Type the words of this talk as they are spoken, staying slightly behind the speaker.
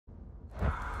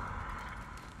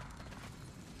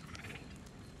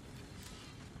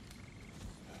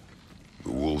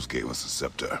wolves gave us a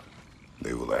scepter.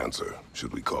 They will answer,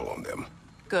 should we call on them.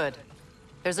 Good.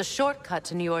 There's a shortcut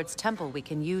to Njord's temple we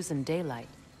can use in daylight.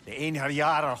 The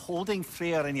Einherjar are holding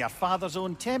Freyr in your father's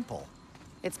own temple.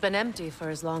 It's been empty for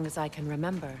as long as I can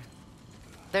remember.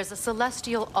 There's a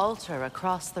celestial altar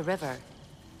across the river.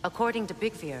 According to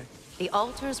Bigvir, the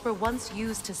altars were once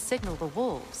used to signal the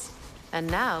wolves, and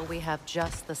now we have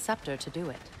just the scepter to do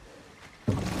it.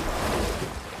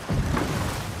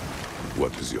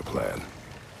 What is your plan?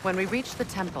 When we reach the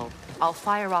temple, I'll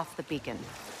fire off the beacon.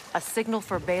 A signal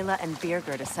for Bela and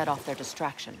Birgir to set off their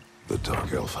distraction. The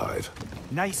Dark Elf Hive.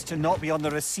 Nice to not be on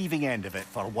the receiving end of it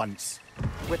for once.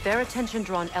 With their attention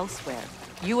drawn elsewhere,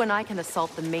 you and I can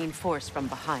assault the main force from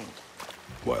behind.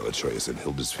 While Atreus and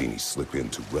Hildisvini slip in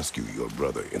to rescue your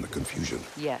brother in the confusion.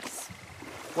 Yes.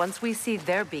 Once we see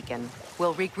their beacon,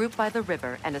 we'll regroup by the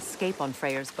river and escape on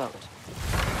Freyr's boat.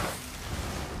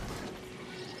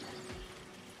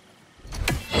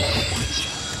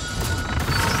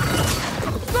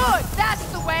 Good! That's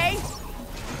the way!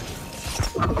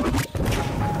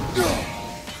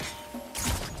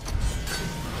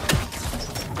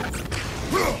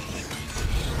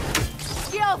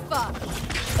 Skilfa!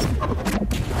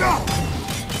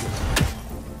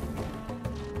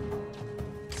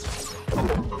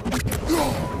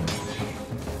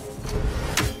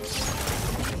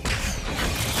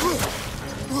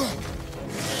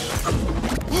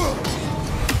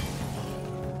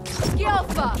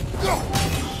 Skilfa!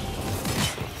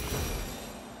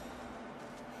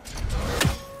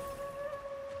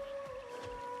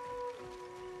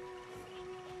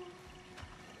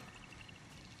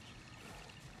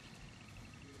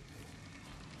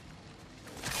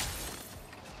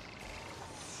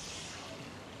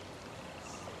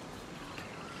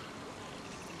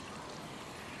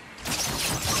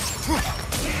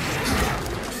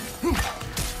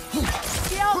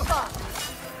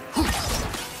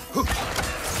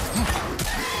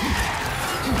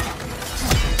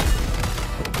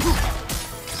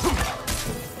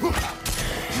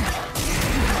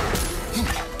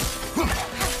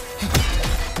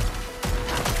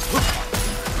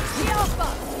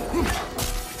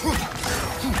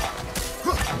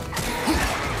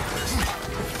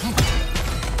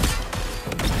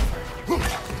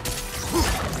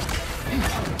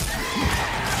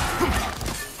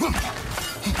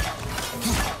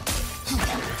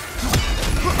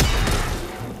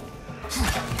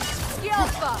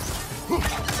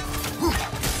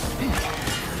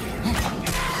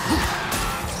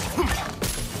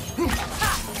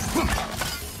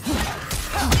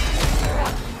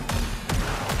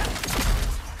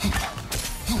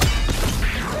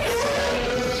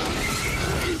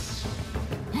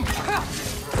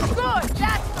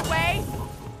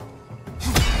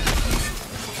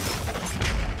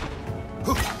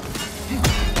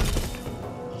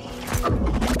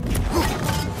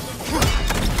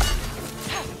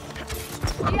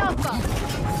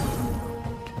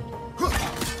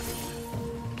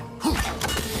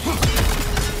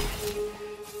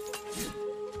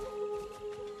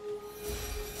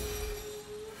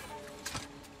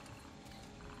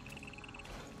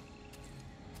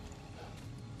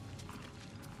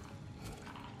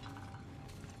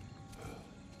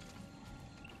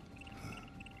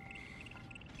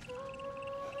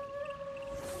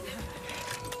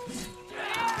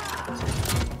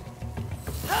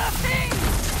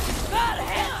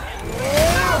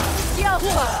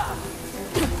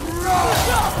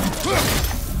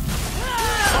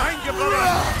 Behind you, brother!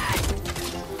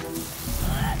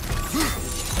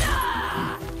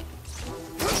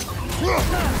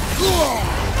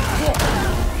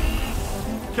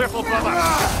 Careful, brother!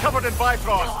 It's covered in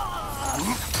Bifrost!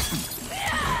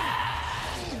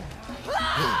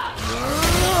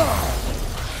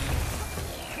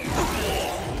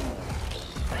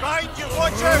 Behind you,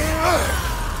 watch out!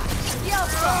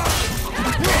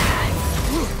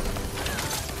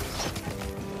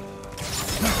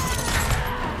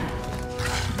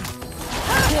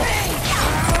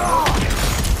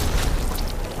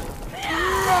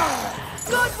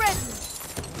 Good riddance!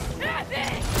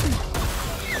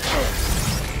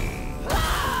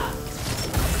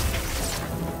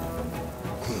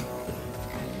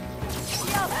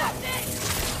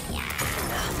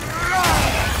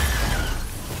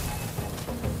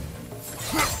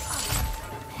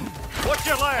 Watch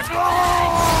your left!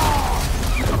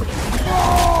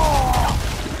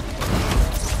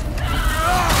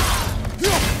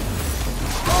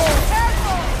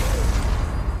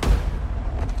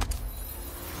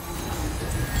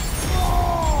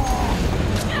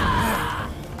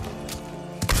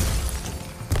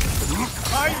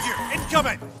 Behind you!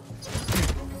 Incoming!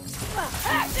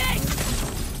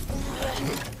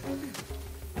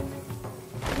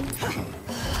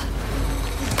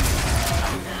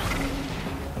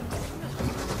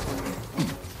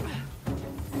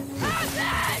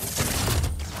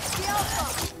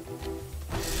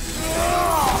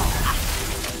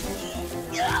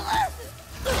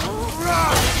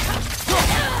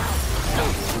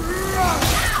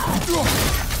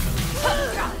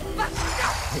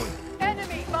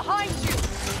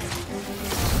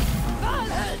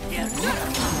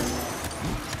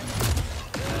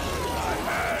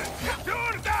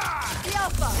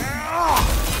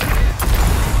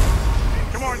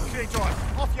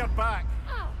 Off your back!